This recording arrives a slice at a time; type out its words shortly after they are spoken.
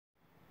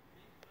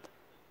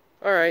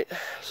Alright,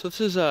 so this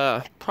is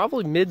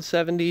probably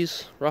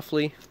mid-70s,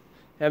 roughly,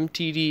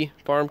 MTD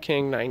Farm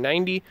King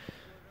 990.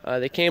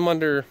 They came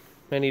under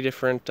many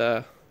different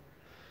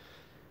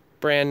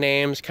brand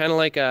names, kind of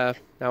like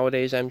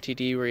nowadays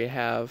MTD, where you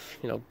have,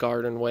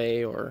 Garden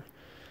Way, or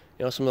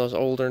some of those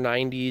older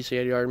 90s, you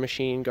had Yard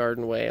Machine,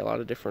 Garden Way, a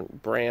lot of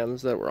different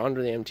brands that were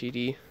under the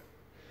MTD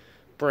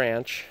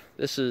branch.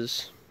 This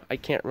is, I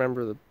can't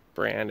remember the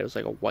brand. It was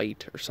like a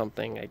white or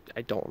something.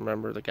 I don't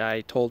remember. The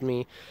guy told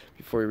me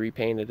before he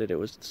repainted it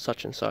was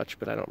such and such,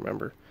 but I don't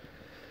remember.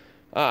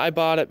 I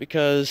bought it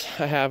because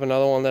I have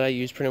another one that I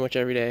use pretty much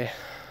every day.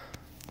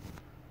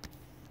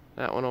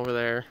 That one over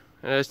there.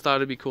 And I just thought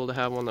it'd be cool to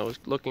have one that was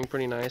looking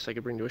pretty nice I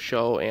could bring to a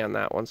show, and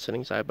that one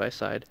sitting side by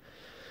side.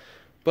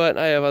 But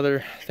I have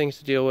other things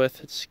to deal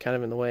with. It's kind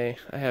of in the way.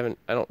 I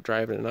don't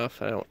drive it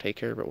enough. I don't take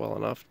care of it well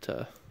enough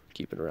to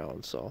keep it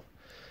around, so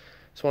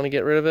just want to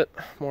get rid of it,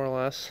 more or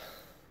less.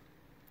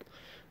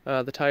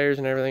 The tires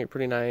and everything are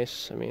pretty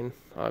nice. I mean,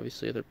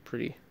 obviously they're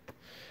pretty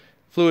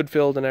fluid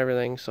filled and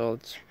everything, so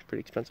it's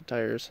pretty expensive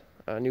tires.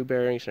 New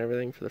bearings and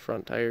everything for the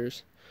front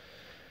tires.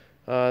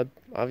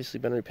 Obviously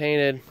been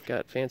repainted,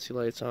 got fancy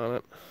lights on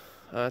it.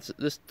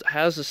 This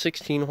has a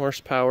 16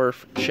 horsepower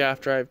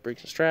shaft drive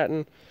Briggs &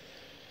 Stratton.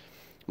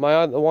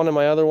 The one in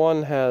my other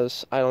one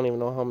has, I don't even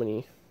know how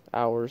many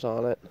hours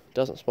on it.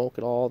 Doesn't smoke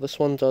at all. This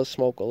one does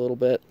smoke a little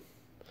bit,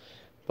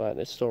 but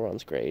it still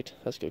runs great.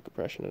 Has good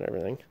compression and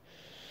everything.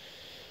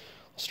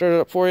 I'll start it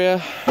up for you.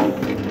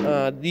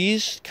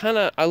 These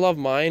I love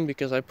mine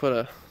because I put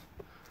a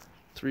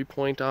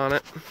 3-point on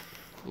it.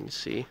 You can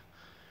see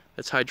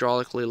it's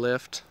hydraulically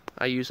lift.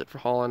 I use it for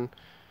hauling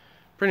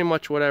pretty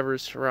much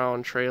whatever's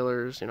around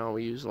trailers.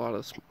 We use a lot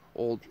of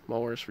old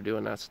mowers for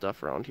doing that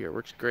stuff around here. It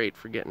works great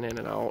for getting in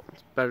and out.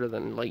 It's better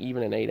than like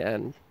even an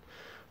 8N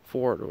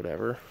Ford or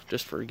whatever,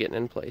 just for getting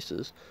in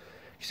places.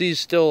 These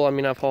still,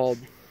 I've hauled,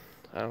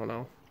 I don't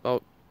know,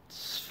 about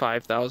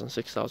 5,000,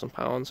 6,000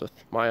 pounds with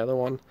my other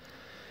one,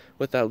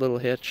 with that little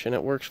hitch, and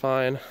it works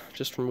fine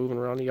just for moving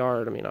around the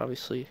yard.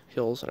 Obviously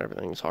hills and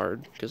everything is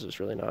hard because there's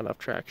really not enough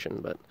traction,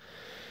 but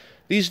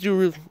these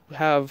do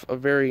have a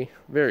very,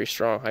 very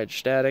strong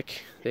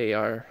hydrostatic. They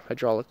are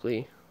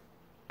hydraulically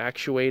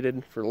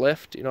actuated for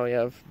lift. You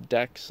have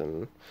decks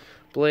and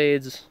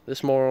blades.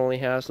 This mower only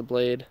has the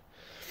blade.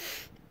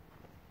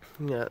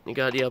 Yeah, you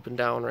got the up and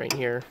down right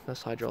here.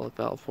 That's the hydraulic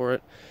valve for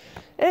it.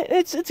 And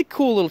it's a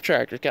cool little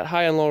tractor. It's got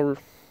high and low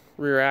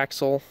rear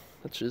axle,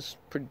 which is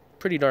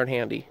pretty darn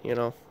handy,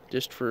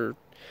 just for,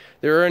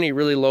 there are any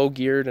really low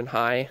geared and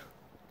high.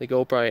 They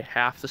go probably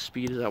half the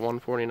speed as that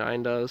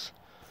 149 does.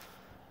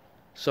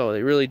 So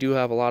they really do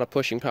have a lot of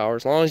pushing power.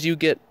 As long as you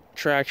get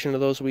traction to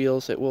those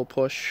wheels, it will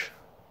push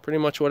pretty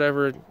much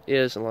whatever it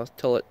is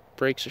until it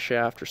breaks a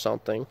shaft or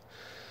something.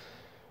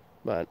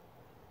 But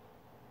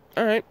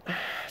alright,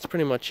 that's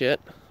pretty much it.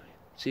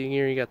 See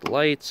here, you got the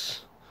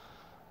lights.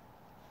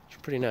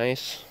 It's pretty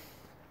nice.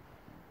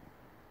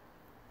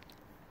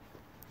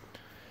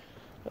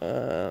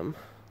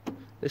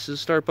 This is the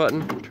start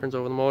button, turns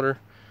over the motor.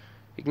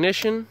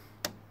 Ignition,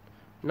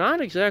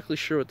 not exactly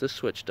sure what this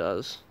switch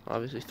does.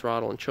 Obviously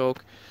throttle and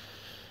choke.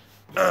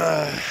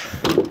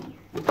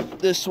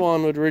 This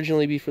one would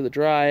originally be for the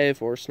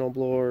drive or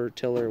snowblower or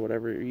tiller,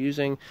 whatever you're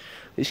using.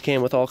 These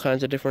came with all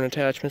kinds of different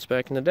attachments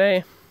back in the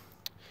day.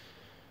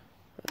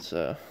 Let's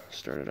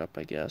start it up,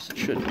 I guess. It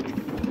should.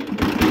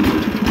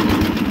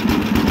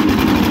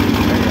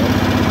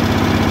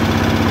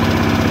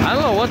 I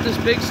don't know what this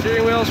big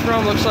steering wheel is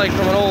from. Looks like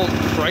from an old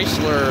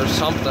Chrysler or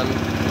something.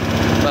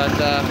 But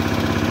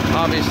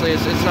obviously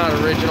it's not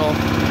original.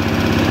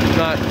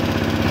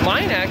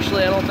 Mine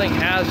actually, I don't think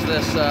has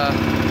this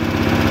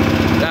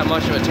that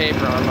much of a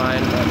taper on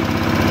mine. But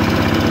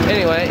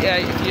anyway, yeah,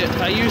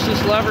 if I use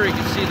this lever, you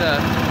can see the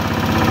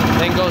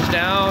thing goes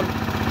down,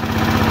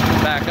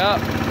 back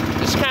up.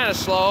 It's kind of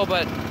slow,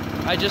 but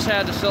I just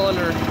had the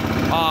cylinder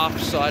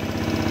off, so I'd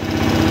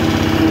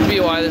be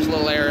why there's a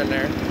little air in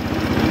there.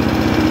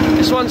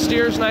 This one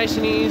steers nice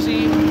and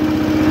easy.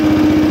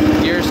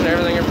 Gears and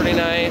everything are pretty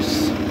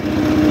nice.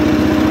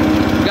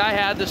 The guy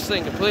had this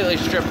thing completely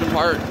stripped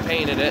apart and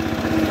painted it.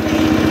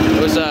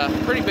 It was a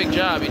pretty big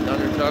job he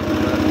undertook,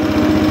 but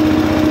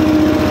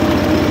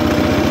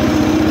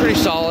pretty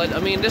solid.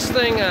 This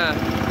thing,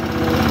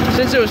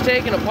 since it was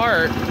taken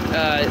apart,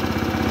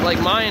 like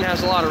mine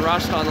has a lot of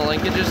rust on the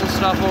linkages and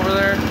stuff over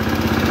there,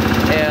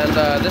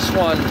 and this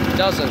one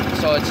doesn't,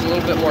 so it's a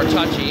little bit more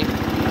touchy,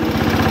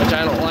 which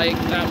I don't like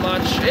that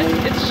much.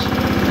 It's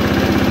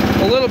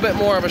a little bit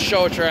more of a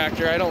show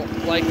tractor. I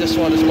don't like this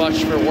one as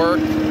much for work,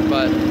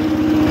 but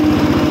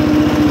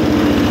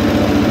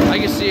I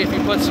can see if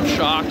you put some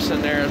shocks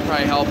in there, it'd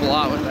probably help a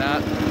lot with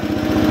that.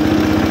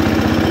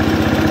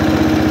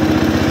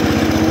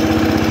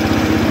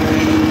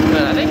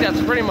 But I think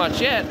that's pretty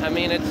much it.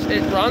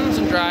 It runs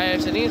and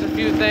drives. It needs a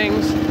few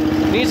things.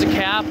 It needs a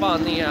cap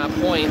on the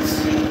points.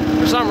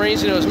 For some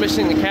reason, it was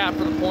missing the cap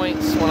for the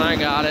points when I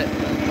got it.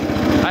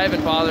 I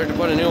haven't bothered to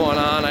put a new one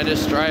on. I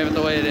just drive it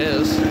the way it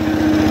is.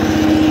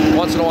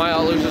 once in a while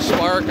I'll lose a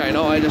spark. I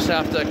know I just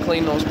have to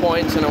clean those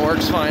points and it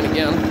works fine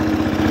again.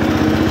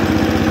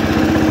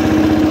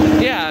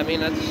 Yeah, I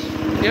mean, that's,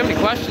 if you have any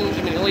questions,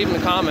 you can leave in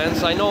the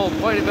comments. I know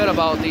quite a bit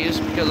about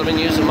these because I've been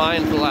using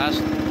mine for the last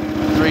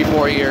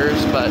 3-4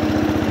 years, but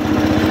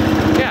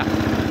yeah,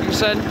 like I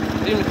said,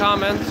 leave in the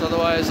comments.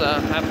 Otherwise,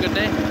 have a good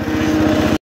day.